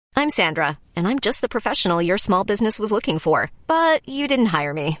I'm Sandra, and I'm just the professional your small business was looking for. But you didn't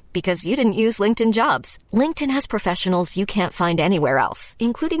hire me because you didn't use LinkedIn Jobs. LinkedIn has professionals you can't find anywhere else,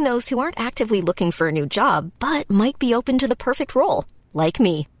 including those who aren't actively looking for a new job, but might be open to the perfect role, like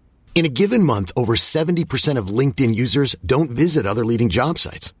me. In a given month, over 70% of LinkedIn users don't visit other leading job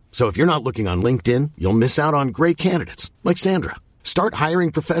sites. So if you're not looking on LinkedIn, you'll miss out on great candidates like Sandra. Start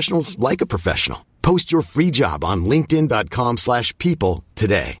hiring professionals like a professional. Post your free job on linkedin.com/people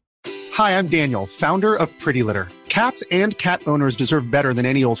today. Hi, I'm Daniel, founder of Pretty Litter. Cats and cat owners deserve better than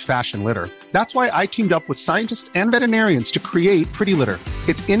any old-fashioned litter. That's why I teamed up with scientists and veterinarians to create Pretty Litter.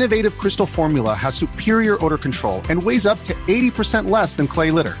 Its innovative crystal formula has superior odor control and weighs up to 80% less than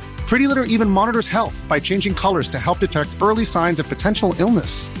clay litter. Pretty Litter even monitors health by changing colors to help detect early signs of potential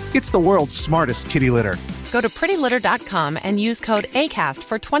illness. It's the world's smartest kitty litter. Go to prettylitter.com and use code ACAST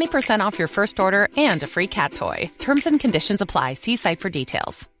for 20% off your first order and a free cat toy. Terms and conditions apply. See site for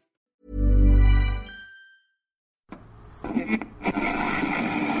details.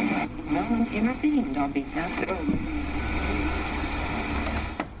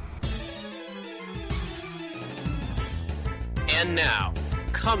 And now,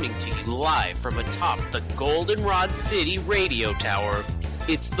 coming to you live from atop the Goldenrod City Radio Tower,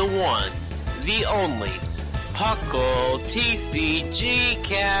 it's the one, the only, Puckle TCG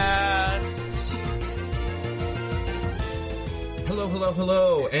Cast.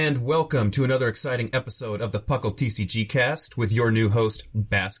 Hello, and welcome to another exciting episode of the Puckle TCG Cast with your new host,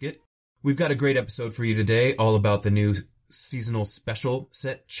 Basket. We've got a great episode for you today, all about the new seasonal special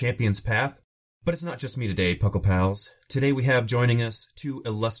set, Champion's Path. But it's not just me today, Puckle Pals. Today we have joining us two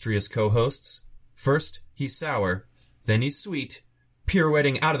illustrious co-hosts. First, he's sour, then he's sweet,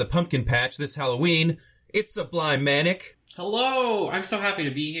 pirouetting out of the pumpkin patch this Halloween, it's Sublime Manic. Hello! I'm so happy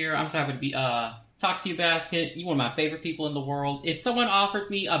to be here. I'm so happy to be, talk to you, Basket. You're one of my favorite people in the world. If someone offered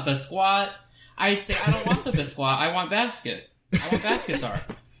me a biscuit, I'd say, I don't want the biscuit, I want Basket. I want Basket's art.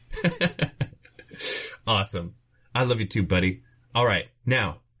 Awesome. I love you too, buddy. Alright,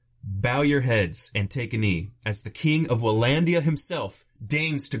 now, bow your heads and take a knee as the king of Wallandia himself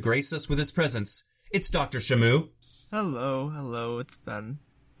deigns to grace us with his presence. It's Dr. Shamu. Hello. It's been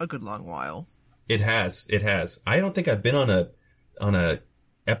a good long while. It has. I don't think I've been on a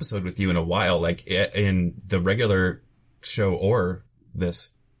episode with you in a while, like in the regular show or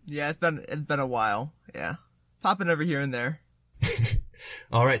this. Yeah, it's been a while. Yeah. Popping over here and there.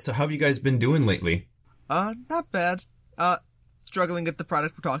 All right, so how have you guys been doing lately? Not bad. Struggling with the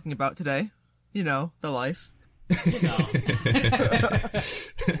product we're talking about today. You know, the life.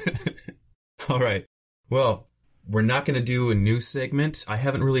 All right. Well, we're not going to do a new segment. I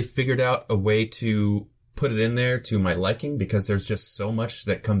haven't really figured out a way to put it in there to my liking because there's just so much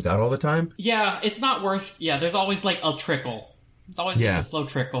that comes out all the time. Yeah, it's not worth... Yeah, there's always, like, a trickle. It's always just a slow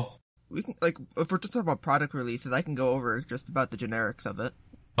trickle. We can, like, if we're just talking about product releases, I can go over just about the generics of it.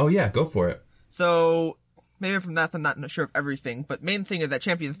 Oh, yeah, go for it. So, maybe from that, I'm not sure of everything, but main thing is that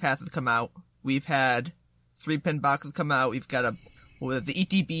Champion's Pass has come out. We've had 3 pin boxes come out. We've got the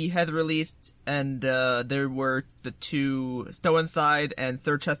ETB has released, and there were the 2 Stow Inside and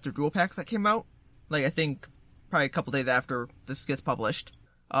Sir Chester dual packs that came out. Like, I think probably a couple days after this gets published.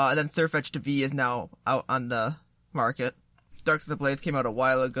 And then Surfetched V is now out on the market. Dark Side of Blaze came out a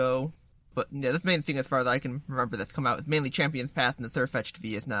while ago. But yeah, this main thing as far as I can remember that's come out is mainly Champion's Path, and the Surfetched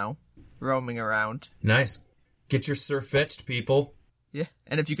V is now roaming around. Nice. Get your Surfetched, people. Yeah,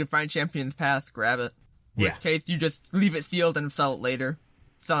 and if you can find Champion's Path, grab it. Worst case, you just leave it sealed and sell it later.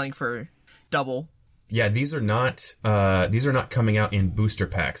 Selling for double. Yeah, these are not coming out in booster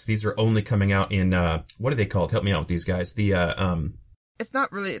packs. These are only coming out in, what are they called? Help me out with these guys. It's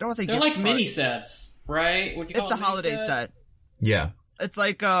not really, I don't want to say they're like mini sets, right? It's the holiday set. Yeah. It's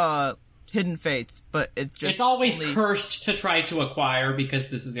like, Hidden Fates, but it's just... It's always cursed to try to acquire because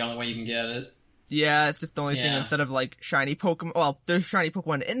this is the only way you can get it. Yeah, it's just the only thing instead of, like, shiny Pokemon... Well, there's shiny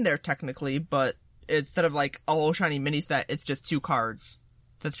Pokemon in there, technically, but instead of, like, a whole shiny mini set, it's just 2 cards.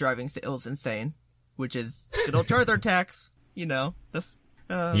 That's driving sales insane. Which is good old Charizard tax, you know.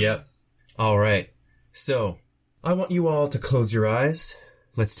 Yep. Alright. So, I want you all to close your eyes.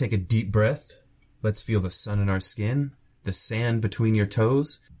 Let's take a deep breath. Let's feel the sun in our skin, the sand between your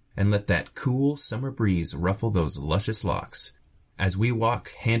toes, and let that cool summer breeze ruffle those luscious locks as we walk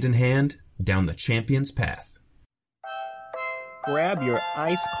hand in hand down the Champion's Path. Grab your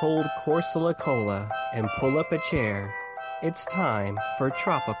ice-cold Corsola Cola and pull up a chair. It's time for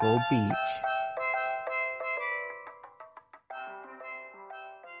Tropical Beach.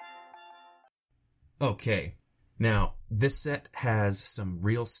 Okay, now, this set has some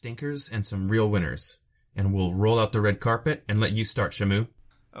real stinkers and some real winners, and we'll roll out the red carpet and let you start, Shamu.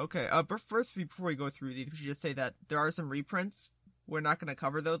 Okay, but first, before we go through these, we should just say that there are some reprints. We're not going to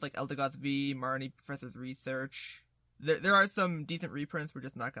cover those, like Eldegoss V, Marnie Professor's Research. There are some decent reprints, we're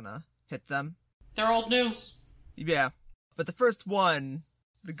just not going to hit them. They're old news. Yeah, but the first one,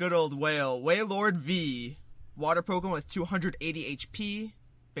 the good old whale, Wailord V. Water Pokemon with 280 HP,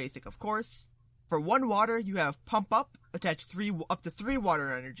 basic of course. For 1 water, you have Pump Up, attach up to 3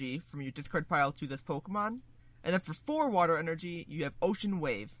 water energy from your discard pile to this Pokemon. And then for 4 water energy, you have Ocean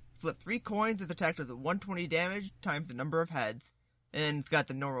Wave. Flip 3 coins, it's attacked with 120 damage times the number of heads. And it's got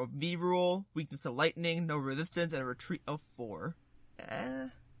the normal V rule, weakness to lightning, no resistance, and a retreat of 4.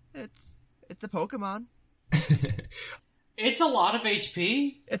 It's a Pokemon. It's a lot of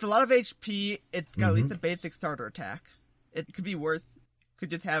HP. It's a lot of HP. It's got at least a basic starter attack. It could be worse. Could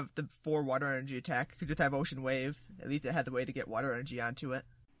just have the 4 water energy attack. Could just have Ocean Wave. At least it had the way to get water energy onto it.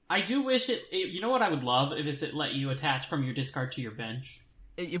 I do wish you know what I would love? If it let you attach from your discard to your bench.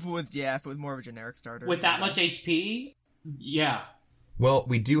 If it was more of a generic starter. With that much HP? Yeah. Well,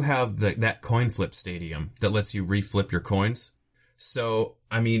 we do have that coin flip stadium that lets you reflip your coins. So,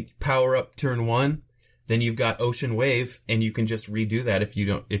 I mean, power up turn 1, then you've got Ocean Wave, and you can just redo that if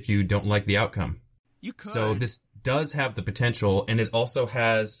you don't like the outcome. You could. So this does have the potential, and it also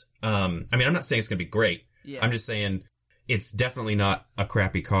has, I mean, I'm not saying it's going to be great. Yeah. I'm just saying it's definitely not a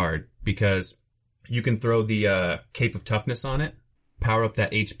crappy card, because you can throw the Cape of Toughness on it, power up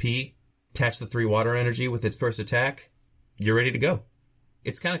that HP, attach the 3 water energy with its first attack, you're ready to go.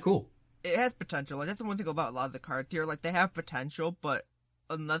 It's kind of cool. It has potential. Like, that's the one thing about a lot of the cards here. Like, they have potential, but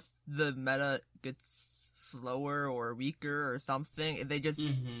unless the meta gets slower or weaker or something, they just,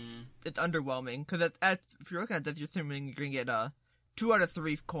 it's underwhelming. Because if you're looking at this, you're assuming you're going to get 2 out of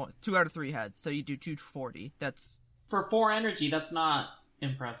 3 heads, so you do 240. That's... For 4 energy, that's not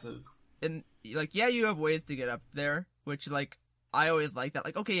impressive. And, like, yeah, you have ways to get up there, which, like, I always like that.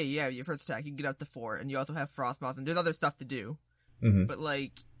 Like, okay, yeah, your first attack, you can get up to 4, and you also have Frostmoth, and there's other stuff to do. Mm-hmm. But,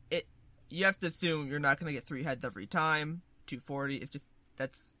 like, you have to assume you're not going to get 3 heads every time. 240, it's just,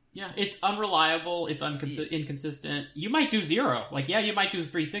 that's... Yeah, it's unreliable, it's inconsistent. You might do 0. Like, yeah, you might do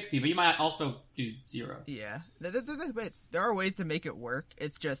 360, but you might also do 0. Yeah. There are ways to make it work.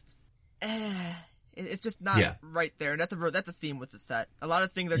 It's just... It's just not right there. And that's a theme with the set. A lot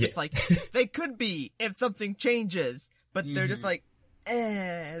of things are just like, they could be if something changes, but they're just like,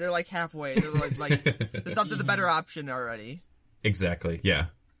 they're like halfway. They're like there's something the better option already. Exactly, yeah.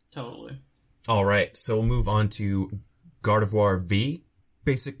 Totally. Alright, so we'll move on to Gardevoir V.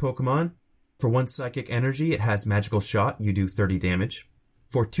 Basic Pokemon. For 1 Psychic Energy, it has Magical Shot, you do 30 damage.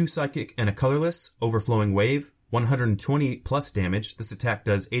 For 2 Psychic and a Colorless, Overflowing Wave, 120 plus damage. This attack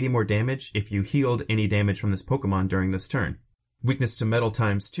does 80 more damage if you healed any damage from this Pokemon during this turn. Weakness to Metal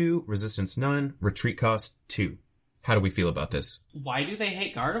 ×2, Resistance none, Retreat cost 2. How do we feel about this? Why do they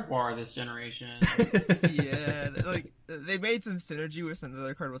hate Gardevoir this generation? Yeah, like, they made some synergy with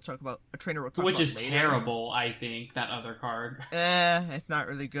another card we'll talk about, a trainer we'll talk about later. Which is later. terrible, I think, that other card. It's not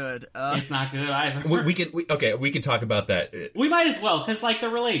really good. It's not good either. We can talk about that. We might as well, because, like, they're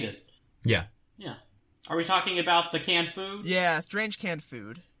related. Yeah. Yeah. Are we talking about the canned food? Yeah, strange canned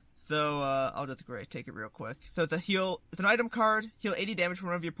food. So, I'll just take it real quick. So it's an item card, heal 80 damage from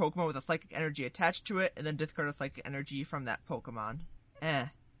one of your Pokemon with a Psychic Energy attached to it, and then discard a Psychic Energy from that Pokemon.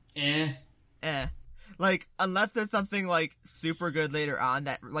 Like, unless there's something, like, super good later on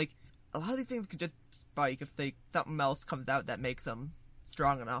that, like, a lot of these things could just spike if, say, something else comes out that makes them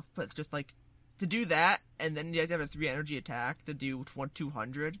strong enough, but it's just, like, to do that, and then you have to have a 3 energy attack to do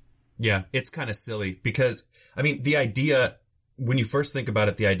 200. Yeah, it's kind of silly, because, I mean, the idea... When you first think about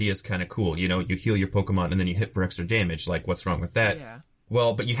it, the idea is kind of cool. You know, you heal your Pokemon and then you hit for extra damage. Like, what's wrong with that? Yeah.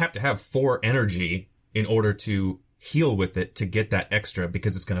 Well, but you have to have 4 energy in order to heal with it to get that extra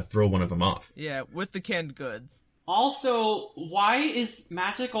because it's going to throw one of them off. Yeah, with the canned goods. Also, why is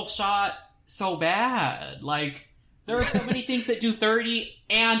Magical Shot so bad? Like, there are so many things that do 30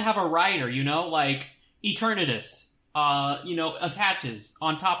 and have a rider, you know? Like, Eternatus, attaches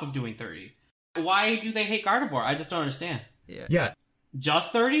on top of doing 30. Why do they hate Gardevoir? I just don't understand. Yeah.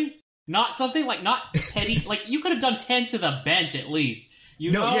 Just 30? Not something like, not petty. Like, you could have done 10 to the bench at least.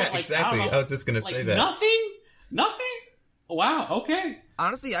 Exactly. I was just going to say that. Nothing? Wow, okay.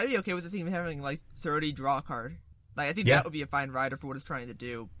 Honestly, I'd be okay with the team having, like, 30 draw a card. Like, I think that would be a fine rider for what it's trying to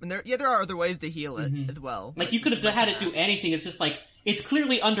do. And there are other ways to heal it as well. Like, you could have had it do anything. It's just, like, it's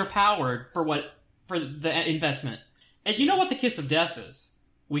clearly underpowered for the investment. And you know what the Kiss of Death is?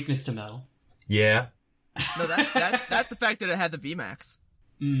 Weakness to Metal. Yeah. No, that's the fact that it had the VMAX.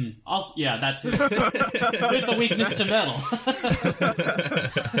 Yeah, that too. With the weakness to metal.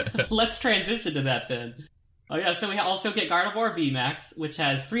 Let's transition to that then. Oh yeah, so we also get Gardevoir VMAX, which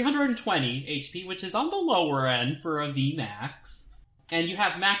has 320 HP, which is on the lower end for a VMAX. And you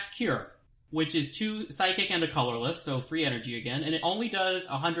have Max Cure, which is 2 Psychic and a Colorless, so 3 energy again, and it only does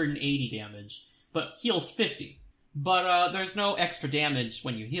 180 damage, but heals 50. But there's no extra damage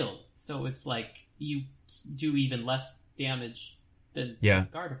when you heal, so it's like you do even less damage than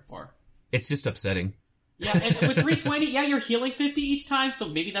Gardevoir. It's just upsetting. Yeah, and with 320, yeah, you're healing 50 each time, so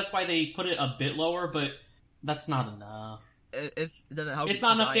maybe that's why they put it a bit lower, but that's not enough. It doesn't help. It's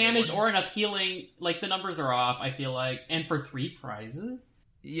not enough damage or enough healing. Like, the numbers are off, I feel like. And for 3 prizes?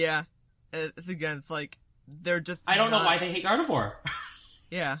 Yeah. It's like, they're just I don't know why they hate Gardevoir.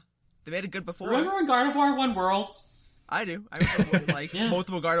 Yeah. They made it good before. Remember when Gardevoir won Worlds? I do. I remember when,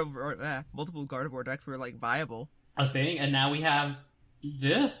 multiple Gardevoir decks were, like, viable. A thing, and now we have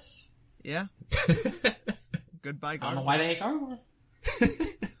this. Yeah. Goodbye, Gardevoir. I don't know why they hate Gardevoir.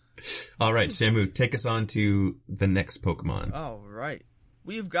 All right, Shamu, take us on to the next Pokemon. All right.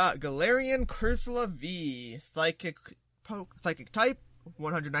 We've got Galarian Cursula V. Psychic type,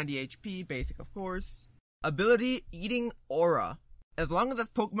 190 HP, basic of course. Ability, Eating Aura. As long as this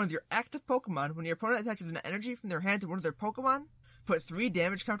Pokemon is your active Pokemon, when your opponent attaches an energy from their hand to one of their Pokemon, put 3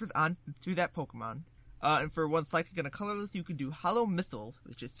 damage counters on to that Pokemon. And for 1 Psychic and a Colorless, you can do Hollow Missile,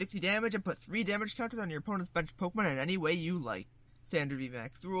 which is 60 damage, and put 3 damage counters on your opponent's bench Pokemon in any way you like. Standard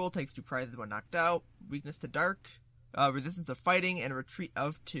VMAX rule, takes 2 prizes when knocked out, weakness to dark, resistance of fighting, and a retreat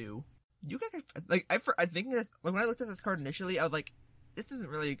of 2. You guys, like, I think this, like, when I looked at this card initially, I was like, this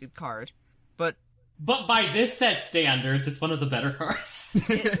isn't really a good card. But by this set standards, it's one of the better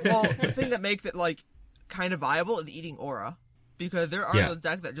cards. Well, the thing that makes it, like, kind of viable is Eating Aura. Because there are those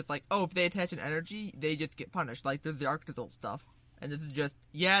decks that just like, oh, if they attach an energy, they just get punished. Like, there's the Arctozolt stuff. And this is just,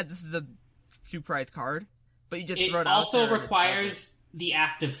 this is a 2-prize card. But you just throw it out. It also requires the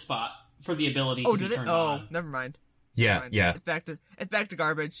active spot for the ability to be turned on. Oh, never mind. Yeah. It's back to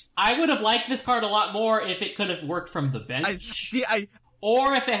garbage. I would have liked this card a lot more if it could have worked from the bench.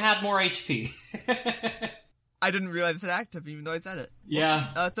 Or if it had more HP. I didn't realize it's active, even though I said it.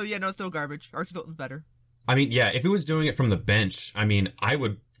 Yeah. It's still garbage. Arctozolt is better. I mean, yeah, if it was doing it from the bench, I mean, I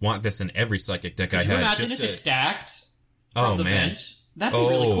would want this in every Psychic deck I had. Could you imagine if it stacked from the bench? That'd be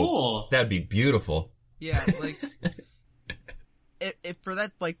really cool. That'd be beautiful. Yeah, like, if for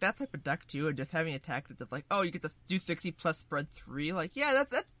that, like, that type of deck too, and just having a tactic that's like, oh, you get to do 60 plus spread 3, like, yeah,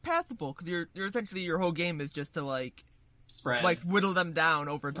 that's passable, because you're essentially, your whole game is just to, like, spread, like, whittle them down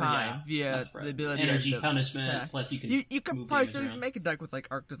over time via the ability energy punishment, plus you can you could probably still even make a deck with, like,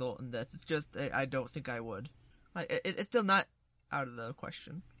 Arctozolt in this. It's just, I don't think I would. Like, it's still not out of the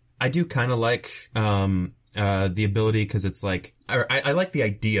question. I do kind of like, the ability, because it's like, I like the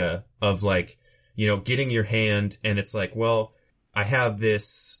idea of, like, you know, getting your hand, and it's like, well, I have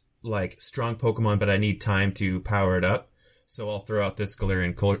this, like, strong Pokemon, but I need time to power it up, so I'll throw out this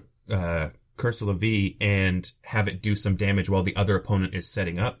Galarian Cursula V and have it do some damage while the other opponent is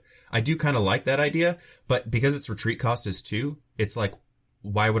setting up. I do kind of like that idea, but because its retreat cost is 2, it's like,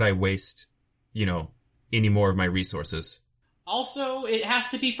 why would I waste, you know, any more of my resources? Also, it has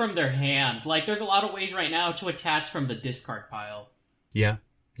to be from their hand. Like, there's a lot of ways right now to attach from the discard pile. Yeah,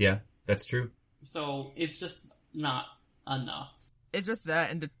 that's true. So, it's just not enough. It's just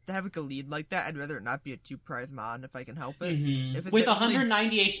that, and to have like a lead like that, I'd rather it not be a 2-prize mon if I can help it. Mm-hmm. If it's with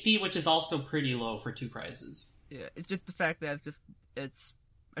 190 HP, which is also pretty low for 2 prizes. Yeah, it's just the fact that it's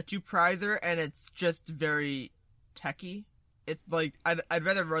a 2-prizer, and it's just very techy. It's like, I'd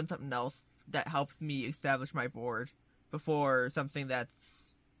rather run something else that helps me establish my board before something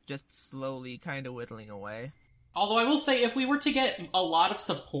that's just slowly kind of whittling away. Although I will say, if we were to get a lot of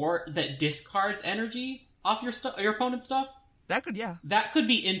support that discards energy off your opponent's stuff, that could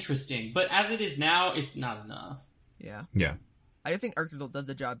be interesting. But as it is now, it's not enough. Yeah. I just think Arctozolt does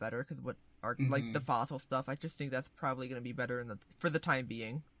the job better, because like the fossil stuff, I just think that's probably going to be better for the time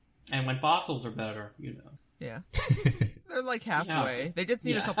being. And when fossils are better, you know. Yeah. They're like halfway. Yeah. They just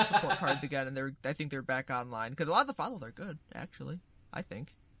need a couple support cards again, and I think they're back online. Because a lot of the fossils are good, actually. I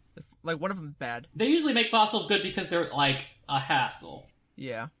think. Like, one of them is bad. They usually make fossils good because they're, like, a hassle.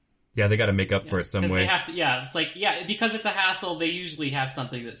 Yeah. Yeah, they gotta make up for it some way. They have to, it's like, because it's a hassle, they usually have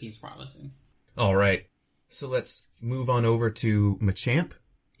something that seems promising. Alright. So let's move on over to Machamp.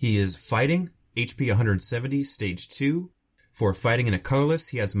 He is fighting, HP 170, stage 2. For fighting in a colorless,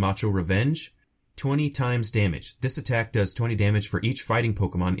 he has Macho Revenge. 20 times damage. This attack does 20 damage for each fighting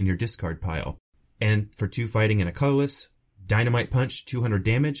Pokemon in your discard pile. And for 2 fighting in a colorless, Dynamite Punch, 200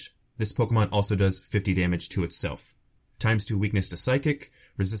 damage. This Pokemon also does 50 damage to itself. Times 2 weakness to Psychic.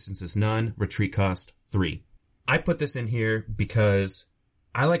 Resistance is none. Retreat cost 3. I put this in here because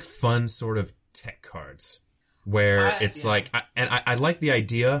I like fun sort of tech cards. where it's like, I like the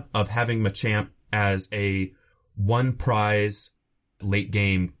idea of having Machamp as a one prize late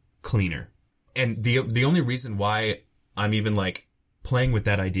game cleaner. And the only reason why I'm even like playing with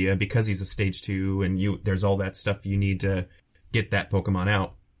that idea, because he's a stage 2 and there's all that stuff you need to get that Pokemon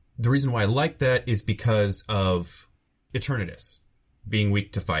out. The reason why I like that is because of Eternatus being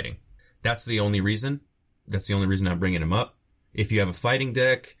weak to fighting. That's the only reason. That's the only reason I'm bringing him up. If you have a fighting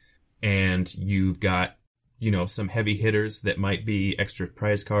deck and you've got, some heavy hitters that might be extra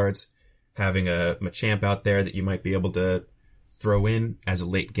prize cards, having a Machamp out there that you might be able to throw in as a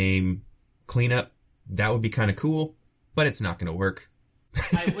late game cleanup, that would be kind of cool, but it's not going to work.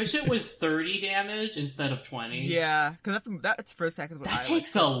 I wish it was 30 damage instead of 20. Yeah, because that's first attack is what that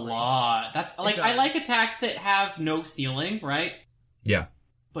takes a lot. That's like, I like attacks that have no ceiling, right? Yeah.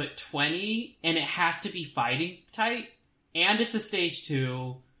 But 20, and it has to be fighting type, and it's a stage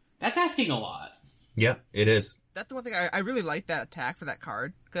 2, that's asking a lot. Yeah, it is. That's the one thing I really like that attack for that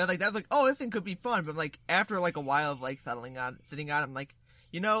card. Because that's like, oh, this thing could be fun, but like after like a while of like sitting on it, I'm like,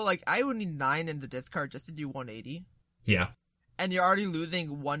 I would need 9 in the discard just to do 180. Yeah. And you're already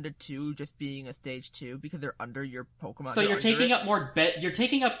losing 1 to 2 just being a stage 2 because they're under your Pokemon. So you're taking up you're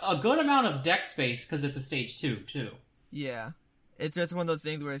taking up a good amount of deck space because it's a stage 2 too. Yeah. It's just one of those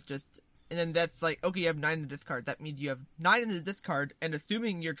things where it's just, and then that's like, okay, you have 9 in the discard. That means you have 9 in the discard, and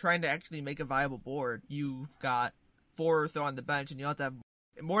assuming you're trying to actually make a viable board, you've got 4 or so on the bench, and you'll have to have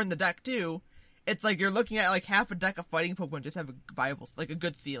more in the deck too. It's like you're looking at like half a deck of fighting Pokemon just have a viable, like a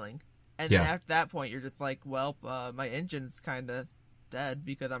good ceiling. And then after that point, you're just like, well, my engine's kind of dead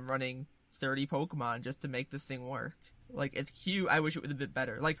because I'm running 30 Pokemon just to make this thing work. Like, it's cute. I wish it was a bit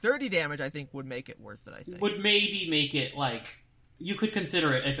better. Like, 30 damage, I think, would make it worse than I think. Would maybe make it, like, you could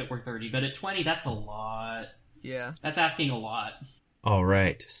consider it if it were 30, but at 20, that's a lot. Yeah. That's asking a lot. All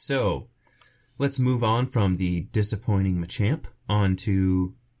right, so let's move on from the disappointing Machamp on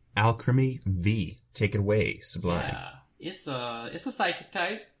to Alcremie V. Take it away, Sublime. Yeah, it's a psychic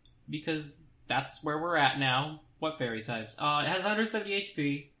type, because that's where we're at now. What fairy types? It has 170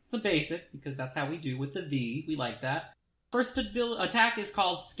 HP. It's a basic, because that's how we do with the V. We like that. First attack is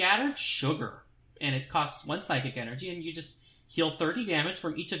called Scattered Sugar, and it costs 1 psychic energy, and you just heal 30 damage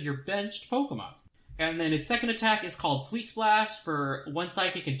from each of your benched Pokemon. And then its second attack is called Sweet Splash for 1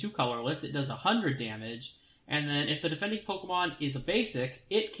 psychic and 2 colorless. It does 100 damage. And then if the defending Pokemon is a basic,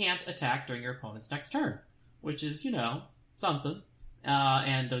 it can't attack during your opponent's next turn. Which is, something.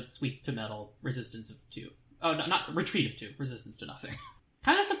 And it's weak to metal, resistance of 2. Oh, no, not retreat of 2, resistance to nothing.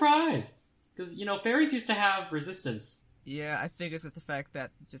 Kind of surprised. Because, fairies used to have resistance. Yeah, I think it's just the fact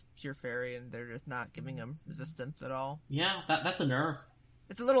that it's just pure fairy and they're just not giving them resistance at all. Yeah, that's a nerf.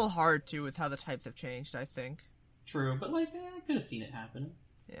 It's a little hard, too, with how the types have changed, I think. True, but, I could have seen it happen.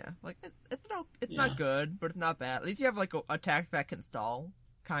 Yeah, it's not good, but it's not bad. At least you have, attacks that can stall,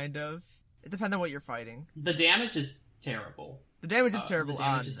 kind of. It depends on what you're fighting. The damage is terrible. The damage is terrible. The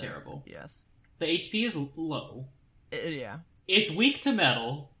damage is terrible. Yes. The HP is low. Yeah. It's weak to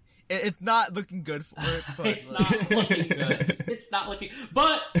metal. It's not looking good for it. But it's not looking good. It's not looking...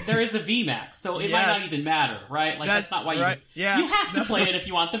 But there is a VMAX, so it might not even matter, right? That's not why you... Yeah. You have to play it if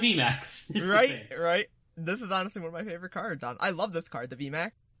you want the VMAX. Right. This is honestly one of my favorite cards. I love this card, the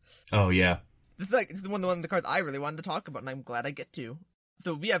VMAX. Oh, yeah. It's one of the cards I really wanted to talk about, and I'm glad I get to.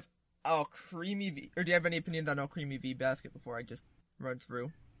 So we have Alcremie V. Or do you have any opinions on Alcremie V Basket before I just run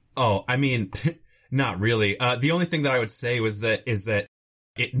through? Oh, I mean, not really. The only thing that I would say is that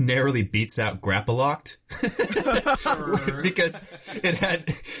it narrowly beats out Grappalocked. Because it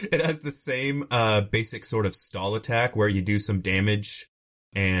has the same basic sort of stall attack where you do some damage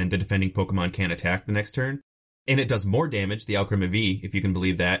and the defending Pokemon can't attack the next turn. And it does more damage, the Alcremie V, if you can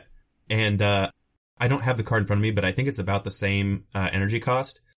believe that. And I don't have the card in front of me, but I think it's about the same energy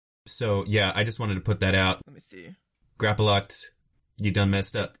cost. So yeah, I just wanted to put that out. Let me see. Grappalocked, you done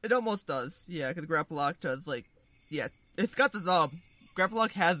messed up. It almost does, yeah, because Grappalock does, it's got the,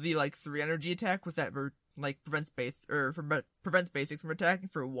 Grappalock has the, 3 energy attack, which that, prevents basics from attacking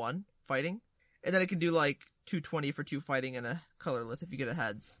for 1 fighting. And then it can do, 220 for 2 fighting and a colorless if you get a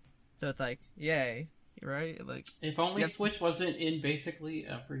heads. So it's yay, right? If only Switch wasn't in basically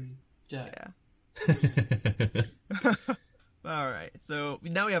every deck. Yeah. Alright, so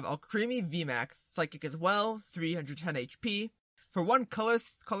now we have Alcremie VMAX, Psychic as well, 310 HP. For 1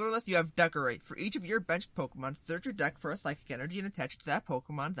 colorless, you have Decorate. For each of your benched Pokemon, search your deck for a Psychic Energy and attach to that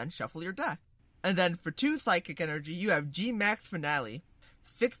Pokemon, then shuffle your deck. And then for 2 Psychic Energy, you have G-Max Finale,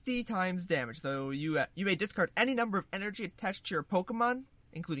 60 times damage. So you may discard any number of energy attached to your Pokemon,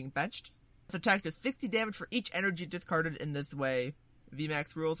 including benched. This attack does 60 damage for each energy discarded in this way.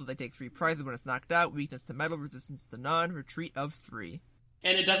 VMAX rules, so they take 3 prizes when it's knocked out, weakness to metal, resistance to none, retreat of 3.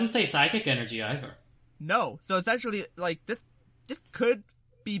 And it doesn't say psychic energy either. No, so essentially, like, this could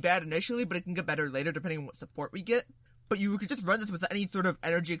be bad initially, but it can get better later depending on what support we get. But you could just run this with any sort of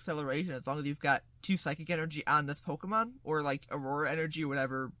energy acceleration as long as you've got 2 psychic energy on this Pokemon, or like Aurora energy or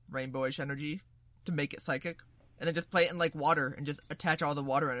whatever rainbowish energy to make it psychic. And then just play it in like water and just attach all the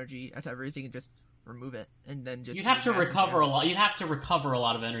water energy to everything and just remove it. And then just... You'd have to recover a lot. You'd have to recover a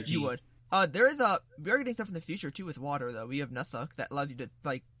lot of energy. You would. We are getting stuff in the future too with water though. We have Nessa that allows you to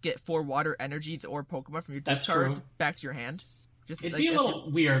like get 4 water energies or Pokemon from your discard back to your hand. It'd be a little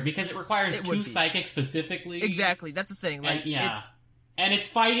weird because it requires 2 psychic specifically. Exactly, that's the thing. Like, and it's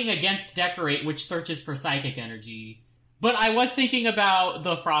fighting against Decorate, which searches for psychic energy. But I was thinking about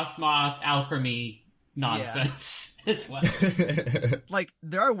the Frostmoth alchemy nonsense as well. Like,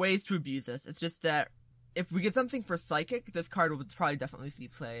 there are ways to abuse this. It's just that if we get something for psychic, this card would probably definitely see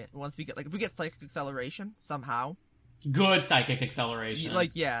play. Once we get, like, if we get psychic acceleration somehow, good psychic acceleration,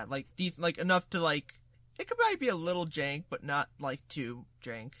 decent, enough to it could probably be a little jank, but not, too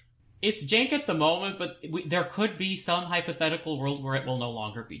jank. It's jank at the moment, but there could be some hypothetical world where it will no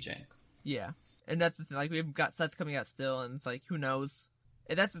longer be jank. Yeah. And that's the thing, we've got sets coming out still, and it's who knows?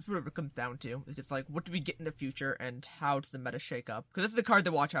 And that's what it comes down to. It's just what do we get in the future, and how does the meta shake up? Because this is the card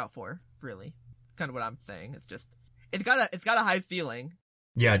to watch out for, really. Kind of what I'm saying. It's just, it's got a high feeling.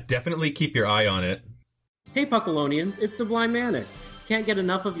 Yeah, definitely keep your eye on it. Hey Puckalonians, it's Sublime Manic. Can't get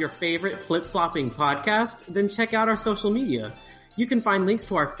enough of your favorite flip-flopping podcast? Then check out our social media. You can find links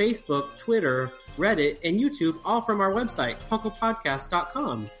to our Facebook, Twitter, Reddit, and YouTube all from our website,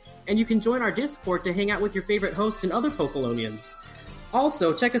 pucklepodcast.com. And you can join our Discord to hang out with your favorite hosts and other Puckalonians.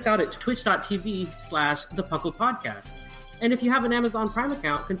 Also, check us out at twitch.tv/thepucklepodcast. And if you have an Amazon Prime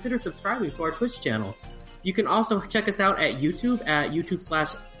account, consider subscribing to our Twitch channel. You can also check us out at YouTube at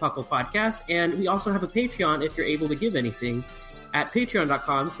YouTube/PucklePodcast, and we also have a Patreon if you're able to give anything at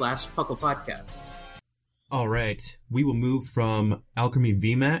patreon.com/PucklePodcast. All right, we will move from Alchemy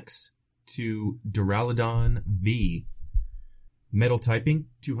VMAX to Duraludon V. Metal typing,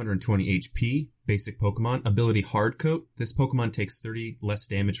 220 HP, basic Pokemon, ability Hard Coat. This Pokemon takes 30 less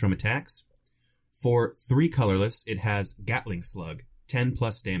damage from attacks. For 3 colorless, it has Gatling Slug, 10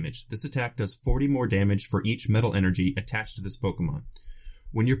 plus damage. This attack does 40 more damage for each metal energy attached to this Pokemon.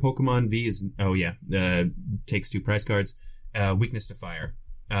 When your Pokemon V takes 2 prize cards, weakness to fire.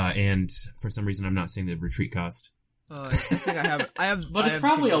 And for some reason, I'm not seeing the retreat cost. I think I have. But it's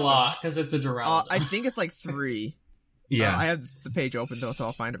probably a lot, because it's a Duraludon. I think it's 3. Yeah. I have the page open though, so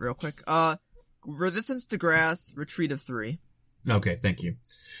I'll find it real quick. Resistance to grass, retreat of 3. Okay, thank you.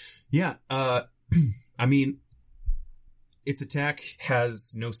 Yeah, I mean, its attack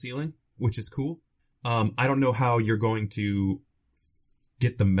has no ceiling, which is cool. I don't know how you're going to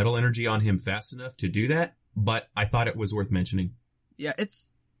get the metal energy on him fast enough to do that, but I thought it was worth mentioning. Yeah,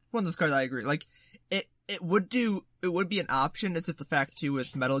 it's one of those cards I agree. It would be an option. It's just the fact too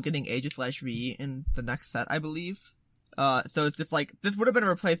with metal getting Aegis/V in the next set, I believe. So it's just this would have been a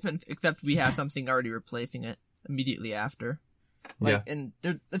replacement, except we have something already replacing it immediately after. And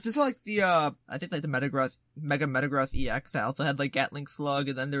it's just I think the Mega Metagross EX that also had Gatling Slug,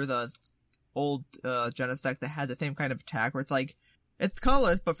 and then there was a old Genesect that had the same kind of attack where it's it's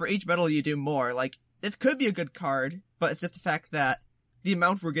colorless, but for each metal you do more. This could be a good card, but it's just the fact that the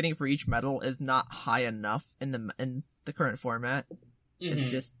amount we're getting for each metal is not high enough in the current format. Mm-hmm. It's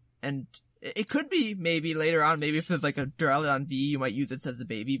just, and it could be maybe later on, maybe if there's a Duraludon V, you might use it as the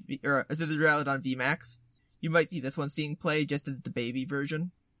baby V, or as a Duraludon V Max. You might see this one seeing play just as the baby version,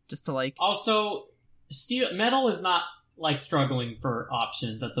 just to Also, metal is not struggling for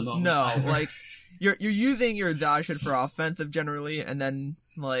options at the moment. No, either. you're using your Zacian for offensive generally, and then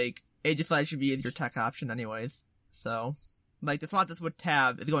Aegislash is your tech option anyways. So, the slot this would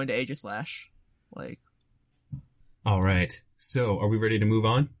tab is going to Aegislash. Alright, so are we ready to move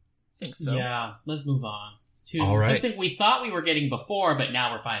on? I think so. Yeah, let's move on to something we thought we were getting before, but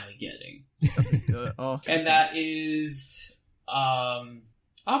now we're finally getting. Good. Oh, and that is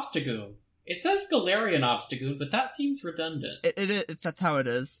Obstagoon. It says Galarian Obstagoon, but that seems redundant. It is. That's how it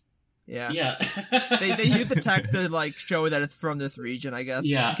is. Yeah. Yeah. they use the text to show that it's from this region, I guess.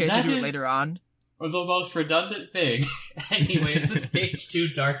 Yeah. In case they do it later on. Or the most redundant thing. Anyway, it's a stage 2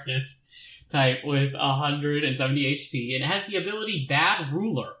 darkness type with 170 HP, and it has the ability Bad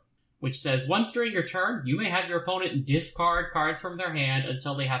Ruler, which says once during your turn, you may have your opponent discard cards from their hand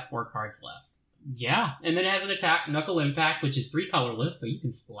until they have 4 cards left. Yeah. And then it has an attack, Knuckle Impact, which is 3 colorless, so you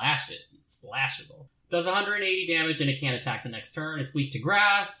can splash it. It's splashable. Does 180 damage, and it can't attack the next turn. It's weak to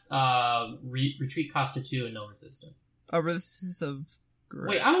grass, retreat cost of 2, and no resistance. A resistance of...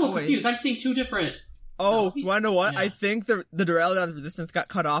 Wait, I'm a little confused. I'm seeing two different... Oh, you wanna know what? Yeah. I think the Duraludon resistance got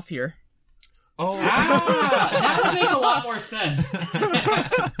cut off here. Oh, that would make a lot more sense.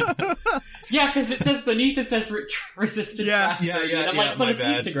 Yeah, because it says beneath it says resistant grass. Yeah, I'm like, but it's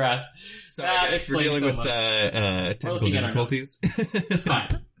weak to grass. Sorry, That guys, we're explains dealing so with technical difficulties. It's fine.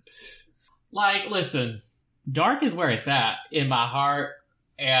 Like, listen, dark is where it's at in my heart,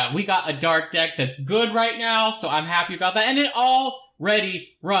 and we got a dark deck that's good right now, so I'm happy about that. And it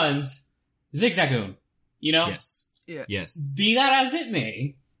already runs Zigzagoon, you know? Yes. Yeah. Yes. Be that as it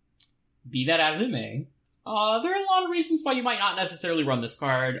may, there are a lot of reasons why you might not necessarily run this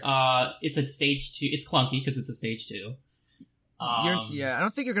card. It's a stage 2. It's clunky because it's a stage 2. I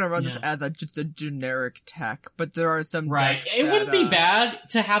don't think you're gonna run this as just a generic tech, but there are some right. decks It that, wouldn't be bad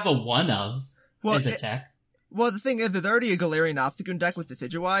to have a one of as a tech. Well, the thing is, there's already a Galarian Obstagoon deck with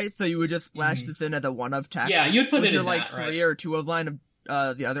Decidueye, so you would just flash this in as a one of tech. Yeah, you'd put it your in like that, 3 or 2 of line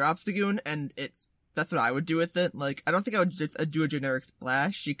of the other Obstagoon, and that's what I would do with it. Like, I don't think I would just do a generic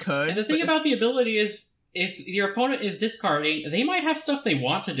splash. You could. And the thing about the ability is, if your opponent is discarding, they might have stuff they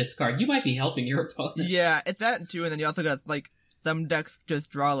want to discard. You might be helping your opponent. Yeah, it's that too, and then you also got, like, some decks just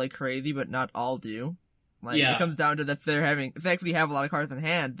draw like crazy, but not all do. Like, it comes down to if they actually have a lot of cards in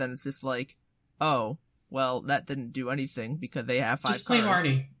hand, then it's just like, oh, well, that didn't do anything because they have 5 cards. Just play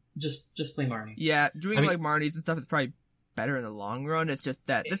Marnie. Just play Marnie. Yeah, doing like Marnies and stuff is probably better in the long run. It's just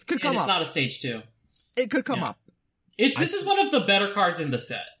that this could come up. It's not a stage 2. It could come up. This is one of the better cards in the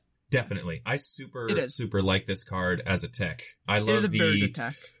set. Definitely. I super like this card as a tech. I love very good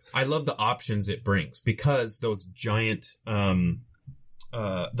tech. I love the options it brings because those giant,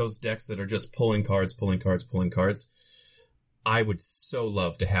 those decks that are just pulling cards. I would so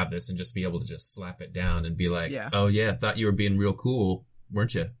love to have this and just be able to just slap it down and be like, oh yeah, thought you were being real cool,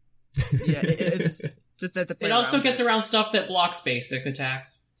 weren't you? Yeah, it's just at the play it also around gets around stuff that blocks basic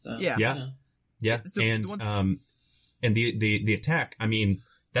attack. So, Yeah. And the attack, I mean,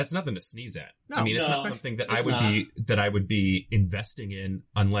 that's nothing to sneeze at. No, I mean, it's not something that I would be investing in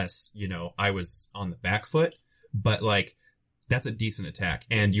unless, you know, I was on the back foot, but like, that's a decent attack.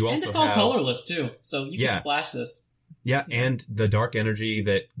 And you also it's all have colorless too, so you can flash this. Yeah, and the dark energy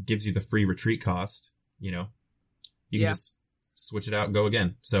that gives you the free retreat cost, you know, you can just switch it out and go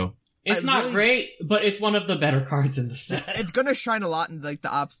again. So it's not great, but it's one of the better cards in the set. It's gonna shine a lot in like the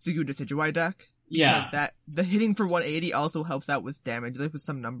Obstagoon Decidueye deck. Yeah. That the hitting for 180 also helps out with damage, like with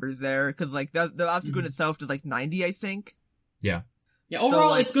some numbers there, because like the Obstagoon itself does like 90, I think. Yeah. Yeah, overall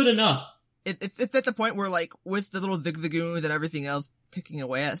so, like, it's good enough. It's at the point where like with the little Zigzagoons and everything else ticking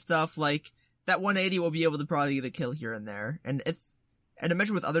away at stuff, like that 180 will be able to probably get a kill here and there. And I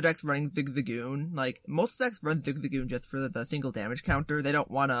mentioned with other decks running Zigzagoon, like most decks run Zigzagoon just for the single damage counter. They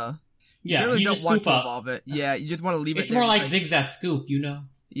don't wanna generally don't want to evolve it. Yeah, you just want to leave it. It's more like Zigzag Scoop, you know?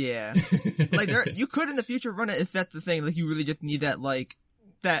 Yeah. Like you could in the future run it if that's the thing, like you really just need that like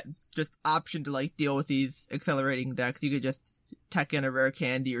that just option to like deal with these accelerating decks. You could just tech in a rare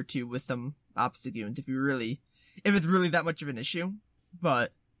candy or 2 with some Obstagoons if it's really that much of an issue. But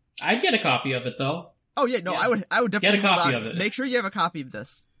I'd get a copy of it though. Oh yeah, no, I would definitely get a copy of it. Make sure you have a copy of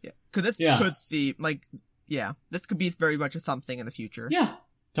this. Yeah. Cause this could see like this could be very much something in the future. Yeah.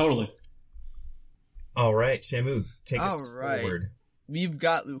 Totally. All right, Shamu, take us forward. We've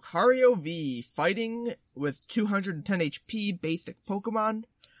got Lucario V fighting with 210 HP basic Pokemon.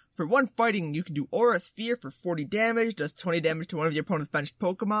 For 1 fighting, you can do Aura Sphere for 40 damage, does 20 damage to one of your opponent's benched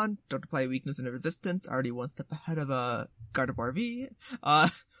Pokemon. Don't apply weakness and resistance, already 1 step ahead of Gardevoir V.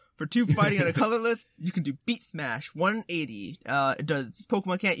 For 2 fighting on a colorless, you can do Beat Smash, 180. It does,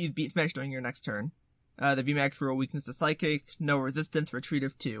 Pokemon can't use Beat Smash during your next turn. The VMAX for a weakness to Psychic, no resistance, retreat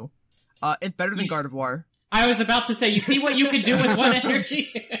of 2. It's better than Gardevoir. I was about to say, you see what you can do with 1 energy?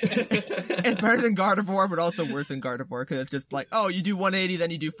 It's better than Gardevoir, but also worse than Gardevoir, because it's just like, oh, you do 180,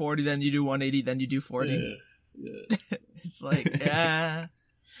 then you do 40, then you do 180, then you do 40. It's like,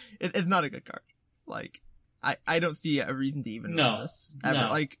 it's not a good card. Like, I don't see a reason to even run this. Ever. No.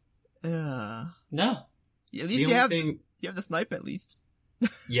 Like, no. At least you have the snipe at least.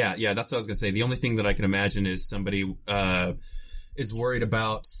 Yeah, that's what I was gonna say. The only thing that I can imagine is somebody, is worried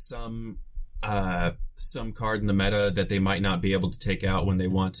about some card in the meta that they might not be able to take out when they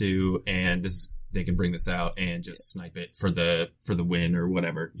want to, and they can bring this out and just snipe it for the win or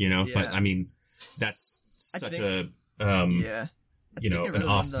whatever, you know? Yeah. But I mean, that's such an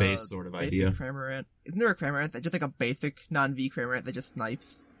off base sort of idea. Cramorant. Isn't there a Cramorant that's just like a basic non-V Cramorant that just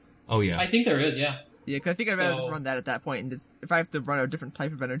snipes? Oh yeah. I think there is, yeah. Yeah, because I think I'd rather just run that at that point, and just, if I have to run a different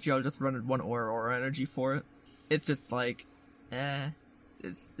type of energy, I'll just run 1 Aura energy for it. It's just like,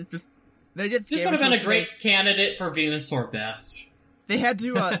 it's just, They just This would have been a great candidate for Venusaur Best. They had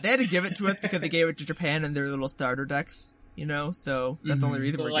to give it to us because they gave it to Japan in their little starter decks, you know, so that's the only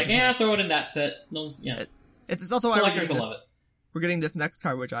reason So we're like, getting it. throw it in that set. No, yeah. It's also why Collectors will love it. we're getting this next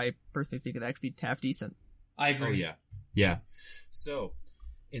card, which I personally think is actually half decent. I agree. Oh, yeah. Yeah. So,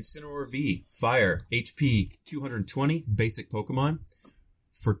 Incineroar V, Fire, HP 220, basic Pokemon.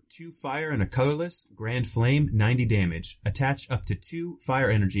 For 2 fire and a colorless, Grand Flame, 90 damage. Attach up to 2 fire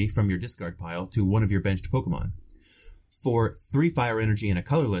energy from your discard pile to one of your benched Pokemon. For 3 fire energy and a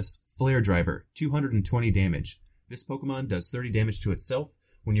colorless, Flare Driver, 220 damage. This Pokemon does 30 damage to itself.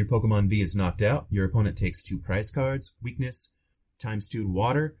 When your Pokemon V is knocked out, your opponent takes 2 prize cards, weakness, ×2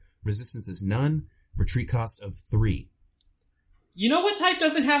 water, resistance is none, retreat cost of 3. You know what type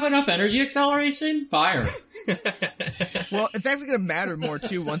doesn't have enough energy acceleration? Fire. Well, it's actually going to matter more,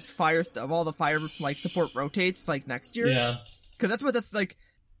 too, once all the fire, like, support rotates, like, next year. Yeah. Because that's what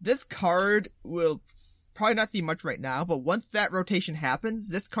this card will probably not see much right now, but once that rotation happens,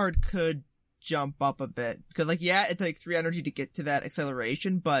 this card could jump up a bit. Because, like, yeah, it takes 3 energy to get to that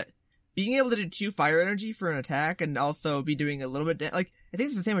acceleration, but being able to do 2 fire energy for an attack and also be doing a little bit, I think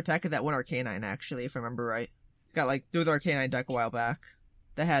it's the same attack as that one Arcanine, actually, if I remember right. Got, like, do with Arcanine deck a while back.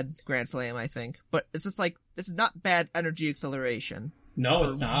 That had Grand Flame, I think. But it's just like, this is not bad energy acceleration. No,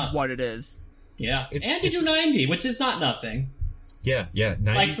 it's not. What it is. Yeah. And to do 90, which is not nothing. Yeah.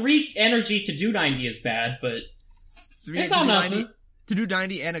 90s. Like, 3 energy to do 90 is bad, but 3 it's not nothing. To do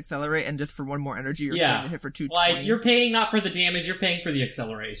 90 and accelerate, and just for 1 more energy, you're trying to hit for 220. Like, you're paying not for the damage, you're paying for the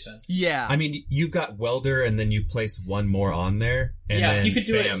acceleration. Yeah. I mean, you've got Welder, and then you place 1 more on there, and then you could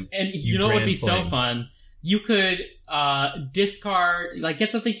do bam, it. And you know what would be so fun? You could discard, like,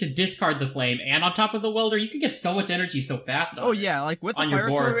 get something to discard the flame, and on top of the welder, you could get so much energy so fast. Oh yeah, like with the fire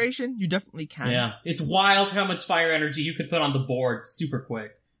acceleration, you definitely can. Yeah, it's wild how much fire energy you could put on the board super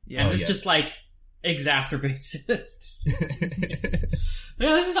quick. Yeah, and this just like exacerbates it. Yeah,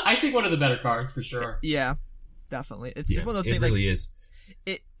 this is, I think, one of the better cards for sure. Yeah, definitely. It's just one of those things. It really like, is.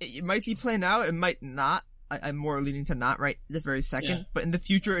 It might be playing out. It might not. I'm more leaning to not right this very second, but in the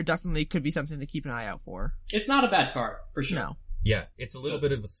future, it definitely could be something to keep an eye out for. It's not a bad card, for sure. No. Yeah, it's a little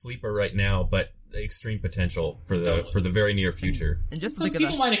bit of a sleeper right now, but extreme potential for the very near future. And just some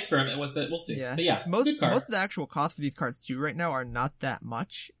people might experiment with it. We'll see. Yeah, but yeah, most of the actual costs for these cards too right now are not that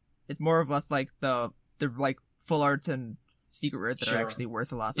much. It's more of less like the like full arts and secret rares that are actually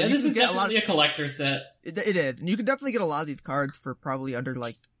worth a lot. So yeah, this is definitely a collector set. It is, and you can definitely get a lot of these cards for probably under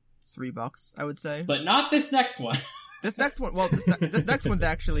like $3, I would say. But not this next one. This next one, well, this next one's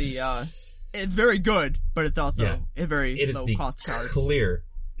actually, it's very good, but it's also a very low cost card.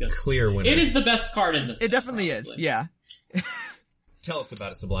 Clear winner. It is the best card in this. It definitely is, yeah. Tell us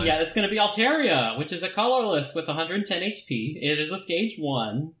about it, Sublime. Yeah, it's going to be Altaria, which is a colorless with 110 HP. It is a stage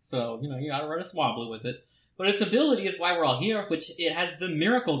 1, so, you gotta run a Swablu with it. But its ability is why we're all here, which it has the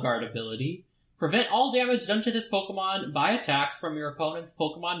Miracle Guard ability. Prevent all damage done to this Pokemon by attacks from your opponent's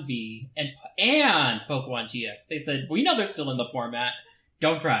Pokemon V and Pokemon GX. They said, we know they're still in the format.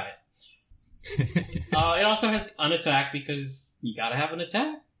 Don't try it. It also has unattack because you gotta have an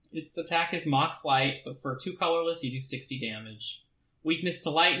attack. Its attack is Mach Flight, but for 2 colorless, you do 60 damage. Weakness to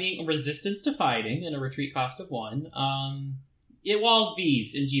lightning, resistance to fighting, and a retreat cost of 1. It walls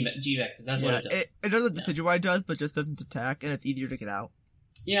Vs in GXs. That's what it does. It does what the Decidueye does, but just doesn't attack, and it's easier to get out.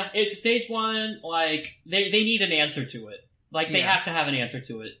 Yeah, it's stage 1, like, they need an answer to it. Like, they have to have an answer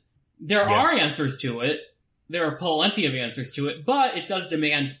to it. There are answers to it. There are plenty of answers to it, but it does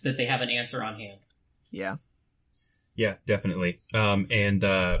demand that they have an answer on hand. Yeah. Yeah, definitely. I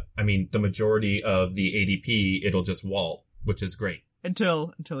mean, the majority of the ADP, it'll just wall, which is great.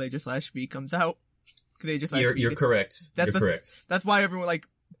 Until Aegislash V comes out. You're correct. You're correct. That's why everyone, like,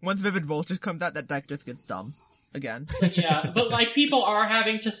 once Vivid Voltage comes out, that deck just gets dumb. Again. Yeah, but like people are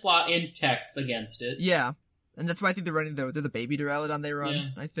having to slot in techs against it. Yeah. And that's why I think they're running the Baby Duraludon they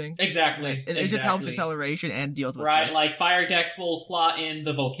run, I think. Exactly. It just helps acceleration and deals with right, this. like Fire decks will slot in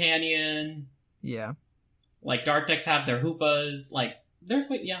the Volcanion. Yeah. Like Dark decks have their Hoopas. Like, there's,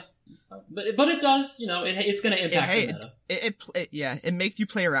 but it does, it's gonna impact the meta. It makes you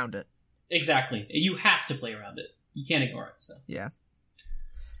play around it. Exactly. You have to play around it. You can't ignore it, so. Yeah.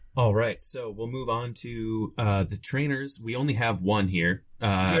 All right, so we'll move on to the trainers. We only have one here. We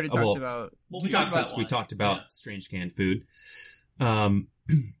already talked about. We talked about Strange Canned Food.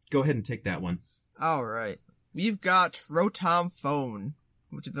 Go ahead and take that one. All right, we've got Rotom Phone,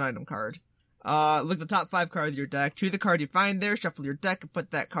 which is an item card. Look at the top 5 cards of your deck. Choose a card you find there. Shuffle your deck and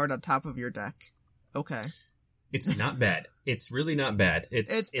put that card on top of your deck. Okay. It's not bad. It's really not bad.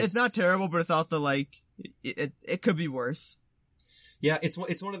 It's not terrible, but it's also like it could be worse. Yeah,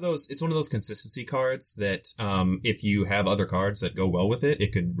 it's one of those consistency cards that if you have other cards that go well with it,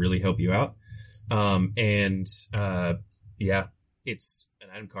 it could really help you out. It's an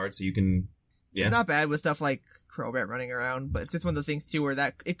item card, so you can It's not bad with stuff like Crobat running around, but it's just one of those things too where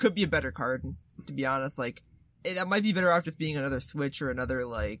that it could be a better card. To be honest, like that might be better off just being another switch or another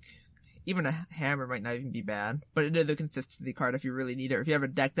like even a hammer might not even be bad. But it is a consistency card if you really need it. Or if you have a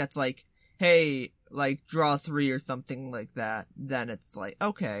deck that's like, hey, like draw 3 or something like that, then it's like,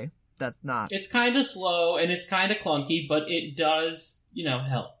 okay, that's not. It's kind of slow and it's kind of clunky, but it does,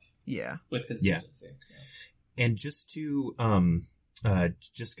 help. Yeah. With consistency. Yeah. And just to,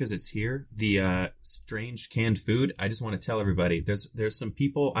 just cause it's here, the, strange canned food, I just want to tell everybody, there's some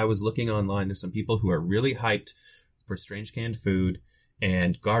people, I was looking online, there's some people who are really hyped for strange canned food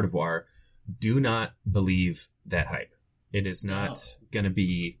and Gardevoir. Do not believe that hype. It is not gonna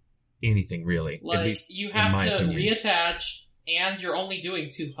be anything really. Like, at least you have to opinion. reattach, and you're only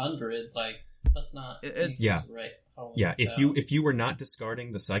doing 200. Like, that's not. It's right. Yeah. If you were not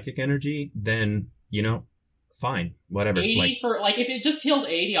discarding the psychic energy, then fine, whatever. 80 if it just healed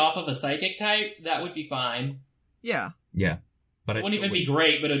 80 off of a psychic type, that would be fine. Yeah. Yeah, but it wouldn't even be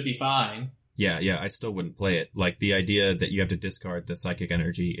great, but it'd be fine. Yeah, I still wouldn't play it. Like the idea that you have to discard the psychic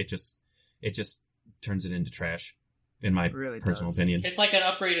energy, it just turns it into trash. In my personal opinion, it's like an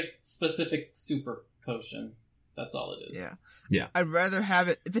upgraded specific super potion. That's all it is. Yeah. I'd rather have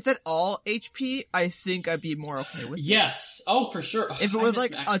it if it's at all HP. I think I'd be more okay with it. Yes. Oh, for sure. If it was like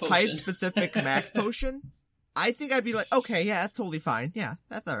a type specific max potion, I think I'd be like, okay, yeah, that's totally fine. Yeah,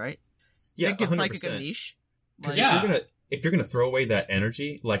 that's all right. Yeah, it gives psychic a niche. Because if you're gonna throw away that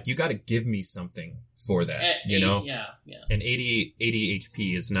energy, like you got to give me something for that. Yeah. And 80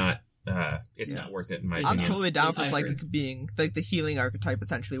 HP is not. It's not worth it in my opinion. I'm totally down for like it being like the healing archetype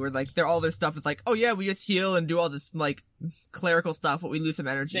essentially, where like all this stuff is like, oh yeah, we just heal and do all this like clerical stuff, but we lose some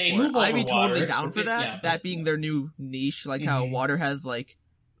energy for it. I'd be totally down for that. Yeah, that being their new niche, like how water has like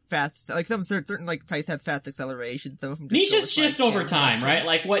fast, like some certain like types have fast acceleration. Some of them niches shift over time, right?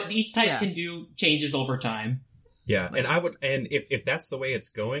 Like what each type can do changes over time. Yeah, and if that's the way it's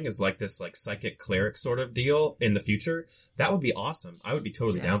going, is like this like psychic cleric sort of deal in the future, that would be awesome. I would be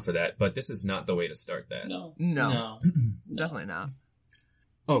totally down for that, but this is not the way to start that. No. Definitely not.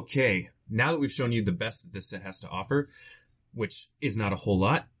 Okay, now that we've shown you the best that this set has to offer, which is not a whole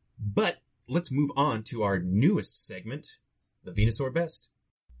lot, but let's move on to our newest segment, the Venusaur Best.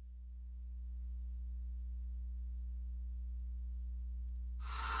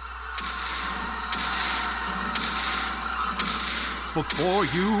 Before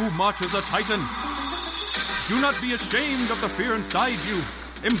you marches a titan. Do not be ashamed of the fear inside you.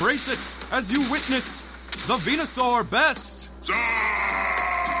 Embrace it as you witness the Venusaur Best. Look,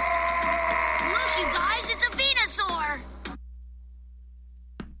 you guys, it's a Venusaur.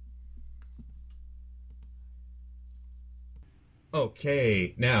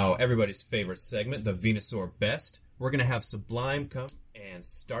 Okay, now everybody's favorite segment, the Venusaur Best. We're going to have Sublime come and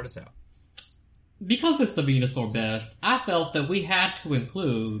start us out. Because it's the Venusaur Best, I felt that we had to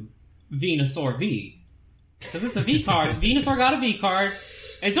include Venusaur V. Because it's a V card. Venusaur got a V card.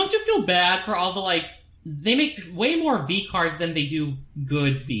 And don't you feel bad for all the, they make way more V cards than they do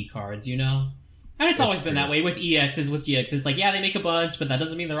good V cards, And it's always been that way with EXs, with GXs. They make a bunch, but that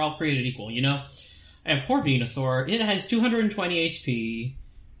doesn't mean they're all created equal, And poor Venusaur, it has 220 HP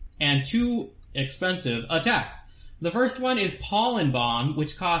and 2 expensive attacks. The first one is Pollen Bomb,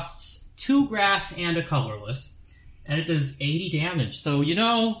 which costs 2 grass and a colorless, and it does 80 damage. So,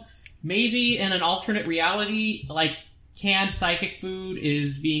 maybe in an alternate reality, canned psychic food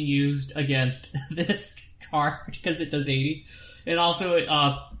is being used against this card because it does 80. And also, it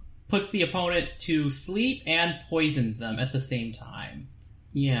puts the opponent to sleep and poisons them at the same time.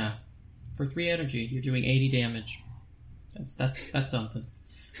 Yeah. For 3 energy, you're doing 80 damage. That's something.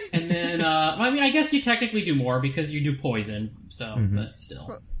 And then, I guess you technically do more because you do poison, so, but still.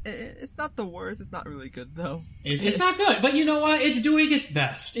 Well, it's not the worst. It's not really good, though. It's not good, but you know what? It's doing its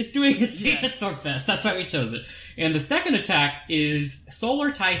best. It's doing its Venusaur best. That's why we chose it. And the second attack is Solar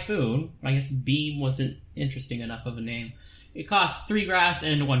Typhoon. I guess Beam wasn't interesting enough of a name. It costs 3 grass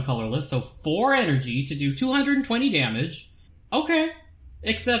and 1 colorless, so 4 energy to do 220 damage. Okay.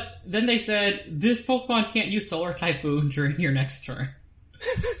 Except, then they said, this Pokemon can't use Solar Typhoon during your next turn.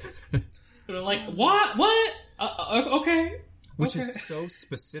 And I'm like, what? Okay. Which is so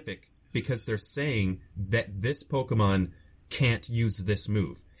specific, because they're saying that this Pokemon can't use this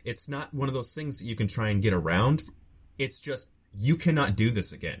move. It's not one of those things that you can try and get around. It's just, you cannot do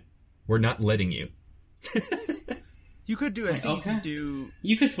this again. We're not letting you. You could do it. Okay.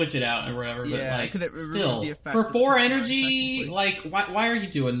 You could switch it out or whatever, but like still for 4 energy, like why are you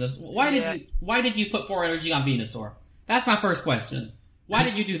doing this? Why did you put 4 energy on Venusaur? That's my first question. Why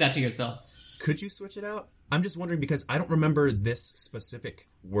did you do that to yourself? Could you switch it out? I'm just wondering because I don't remember this specific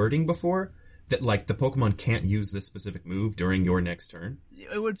wording before that like the Pokemon can't use this specific move during your next turn.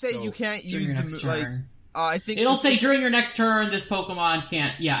 It would say you can't use the move like. I think it'll say during your next turn, this Pokemon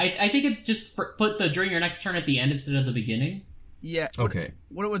can't. Yeah, I think it just put the during your next turn at the end instead of the beginning. Yeah. Okay.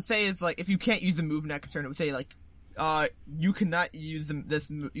 What it would say is like if you can't use a move next turn, it would say like, you cannot use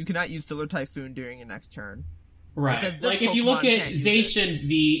you cannot use Solar Typhoon during your next turn. Right. Like if you look at Zacian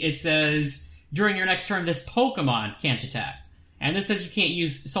V, it says during your next turn, this Pokemon can't attack, and this says you can't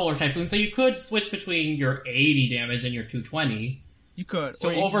use Solar Typhoon. So you could switch between your 80 damage and your 220. You could. So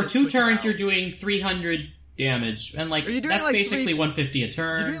over 2 turns, you're doing 300 damage, and like that's like basically 150 a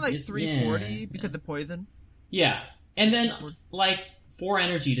turn. You're doing like 340 because of poison. Yeah, and then like 4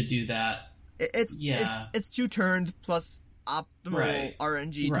 energy to do that. It's 2 turns plus optimal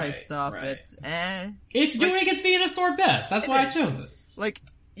RNG type stuff. Right. It's doing its Venusaur best. That's why I chose it. Like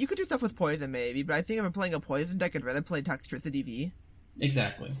you could do stuff with poison maybe, but I think if I'm playing a poison deck, I'd rather play Toxtricity V.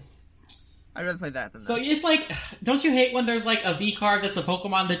 Exactly. I'd rather play that than So it's like, don't you hate when there's like a V card that's a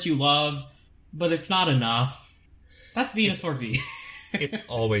Pokemon that you love, but it's not enough? That's Venusaur V. It's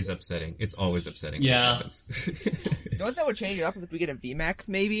always upsetting. It's always upsetting when it happens. The only thing that would change it up is if we get a VMAX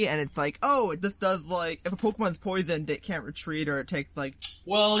maybe, and it's like, oh, it just does like, if a Pokemon's poisoned, it can't retreat, or it takes like...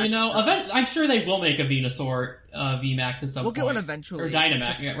 Well, you know, I'm sure they will make a Venusaur VMAX at some point. We'll get one eventually. Or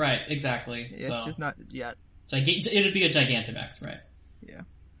Dynamax, yeah, right, exactly. Yeah, it's just not yet. It'd be a Gigantamax, right? Yeah.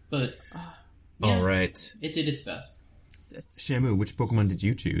 But... All right. It did its best. Shamu, which Pokemon did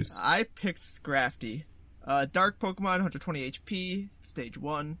you choose? I picked Scrafty. Dark Pokemon, 120 HP, stage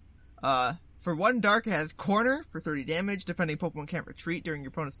 1. For 1 Dark, it has Corner for 30 damage. Defending Pokemon can't retreat during your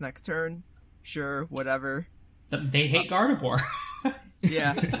opponent's next turn. Sure, whatever. They hate Gardevoir.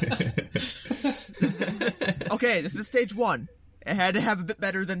 Yeah. Okay, this is stage 1. It had to have a bit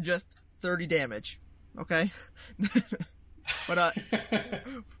better than just 30 damage. Okay? But,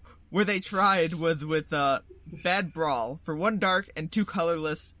 where they tried was with, Bad Brawl. For 1 Dark and 2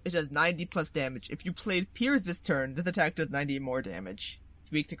 Colorless, it does 90 plus damage. If you played Piers this turn, this attack does 90 more damage.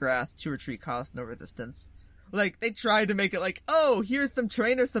 It's weak to Grass, 2 retreat cost, no resistance. Like, they tried to make it like, oh, here's some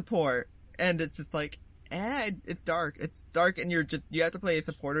trainer support. And it's just like, it's dark. It's dark and you have to play a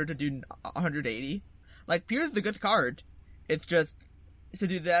supporter to do 180. Like, Piers is a good card. It's just, to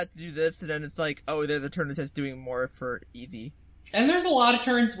do that, to do this, and then it's like, oh, there's a turn that says doing more for easy. And there's a lot of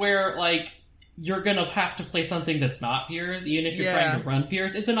turns where, like, you're gonna have to play something that's not Piers, even if you're trying to run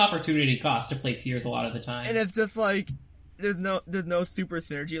Piers. It's an opportunity cost to play Piers a lot of the time. And it's just like, there's no super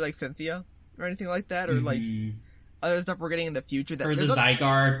synergy like Cynthia or anything like that, or like other stuff we're getting in the future. Or the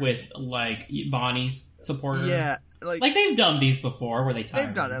Zygarde with like Bonnie's supporter. Yeah, like they've done these before where they tie.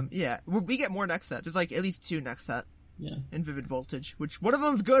 They've done them. Yeah, we get more next set. There's like at least 2 next set. Yeah, in Vivid Voltage, which one of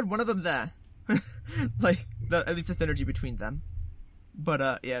them's good, one of them's like at least the synergy between them.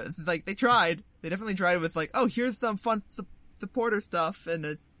 But yeah, this is like they tried. They definitely tried with like, oh, here's some fun supporter stuff, and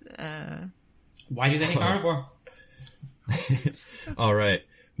it's Why do they hate Gardevoir? All right,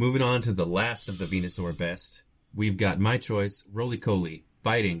 moving on to the last of the Venusaur best. We've got my choice, Roly-Poly,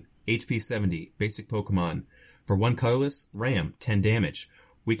 fighting, HP 70, basic Pokemon. For 1 colorless, Ram, 10 damage.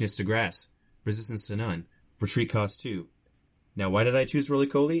 Weakness to Grass, resistance to none. Retreat cost 2. Now, why did I choose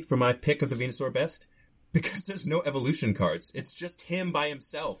Roly-Poly for my pick of the Venusaur best? Because there's no evolution cards. It's just him by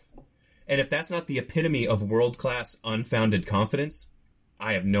himself. And if that's not the epitome of world-class unfounded confidence,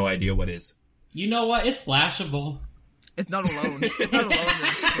 I have no idea what is. You know what? It's splashable. It's not alone. It's not alone.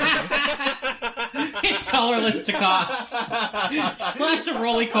 It's colorless to cost. Splash a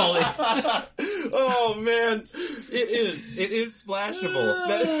Roly-Poly. Oh, man. It is splashable.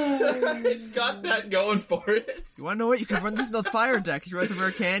 It's got that going for it. You wanna know what? You can run this in those fire decks. You run some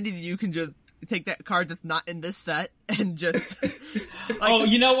rare candies, you can just take that card that's not in this set and just... oh,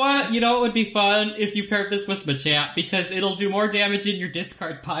 you know what? You know what would be fun? If you paired this with Machamp, because it'll do more damage in your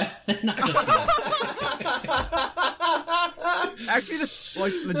discard pile than not just Actually, this,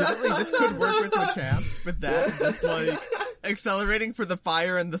 like, legitimately, this could work with Machamp, with that. Just, like, accelerating for the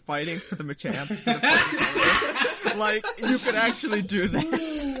fire and the fighting for the Machamp. For the like, you could actually do that.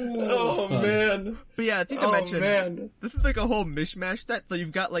 Oh, man. But yeah, I think I mentioned, this is like a whole mishmash set, so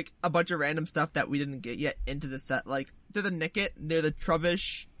you've got, like, a bunch of random stuff that we didn't get yet into the set. Like, they're the Nickit, they're the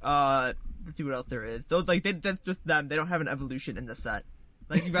Trubbish, let's see what else there is. So it's like, that's just them, they don't have an evolution in the set.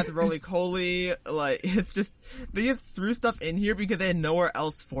 Like, you got the Roly-Poly, like, it's just, they just threw stuff in here because they had nowhere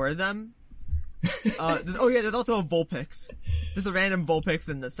else for them. There's also a Vulpix. There's a random Vulpix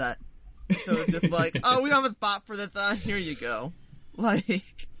in the set. So it's just like, we don't have a spot for this, here you go. Like,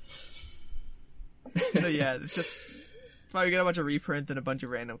 so yeah, that's why we get a bunch of reprints and a bunch of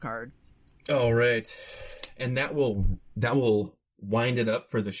random cards. All right. And that will wind it up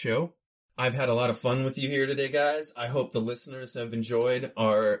for the show. I've had a lot of fun with you here today, guys. I hope the listeners have enjoyed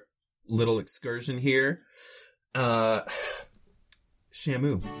our little excursion here.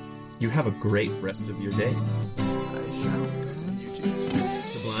 Shamu, you have a great rest of your day. I shall. You too.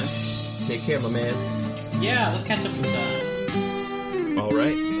 Sublime, take care, my man. Yeah, let's catch up sometime. All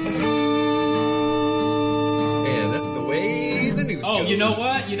right. And that's the way the news goes. You know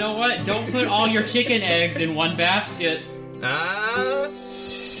what? Don't put all your chicken eggs in one basket.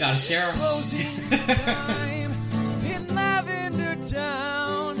 Gotta share time in Lavender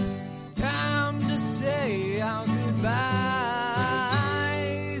Town. Time to say our goodbyes.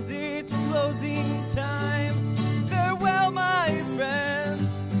 It's closing time. Farewell, my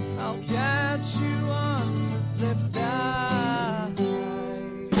friends. I'll catch you on the flip side.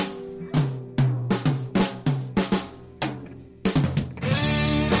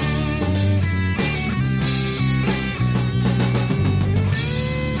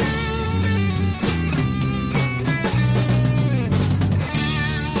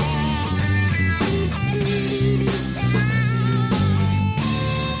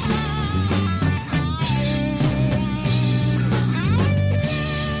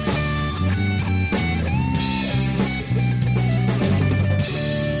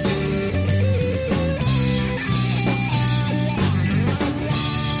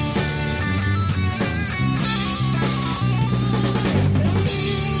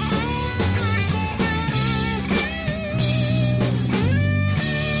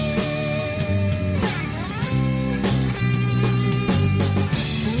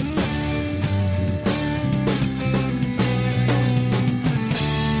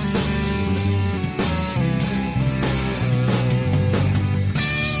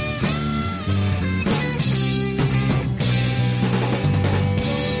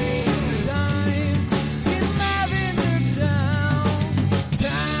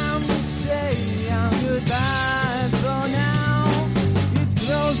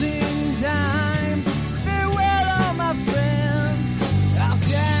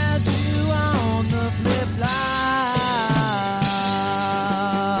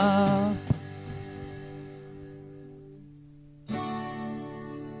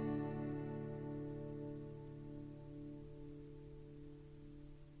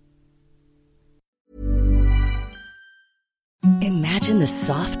 Imagine the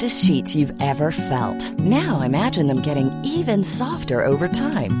softest sheets you've ever felt. Now imagine them getting even softer over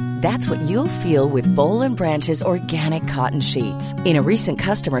time. That's what you'll feel with Boll & Branch's organic cotton sheets. In a recent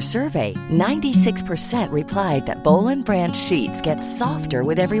customer survey, 96% replied that Boll & Branch sheets get softer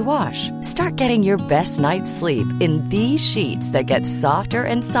with every wash. Start getting your best night's sleep in these sheets that get softer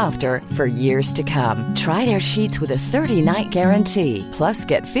and softer for years to come. Try their sheets with a 30-night guarantee. Plus,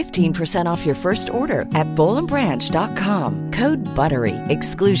 get 15% off your first order at bollandbranch.com. Code BUTTERY.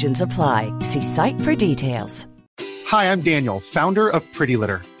 Exclusions apply. See site for details. Hi, I'm Daniel, founder of Pretty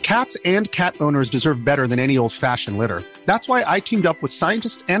Litter. Cats and cat owners deserve better than any old-fashioned litter. That's why I teamed up with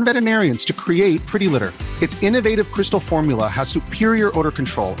scientists and veterinarians to create Pretty Litter. Its innovative crystal formula has superior odor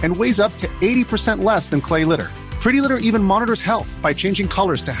control and weighs up to 80% less than clay litter. Pretty Litter even monitors health by changing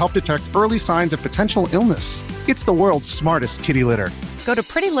colors to help detect early signs of potential illness. It's the world's smartest kitty litter. Go to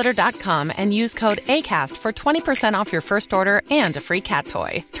prettylitter.com and use code ACAST for 20% off your first order and a free cat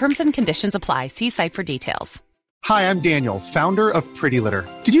toy. Terms and conditions apply. See site for details. Hi, I'm Daniel, founder of Pretty Litter.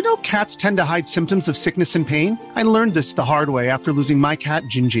 Did you know cats tend to hide symptoms of sickness and pain? I learned this the hard way after losing my cat,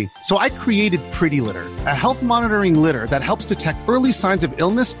 Gingy. So I created Pretty Litter, a health monitoring litter that helps detect early signs of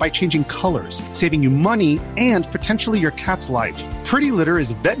illness by changing colors, saving you money and potentially your cat's life. Pretty Litter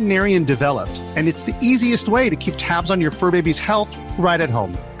is veterinarian developed, and it's the easiest way to keep tabs on your fur baby's health right at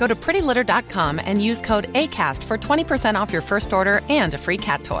home. Go to prettylitter.com and use code ACAST for 20% off your first order and a free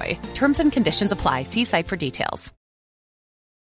cat toy. Terms and conditions apply. See site for details.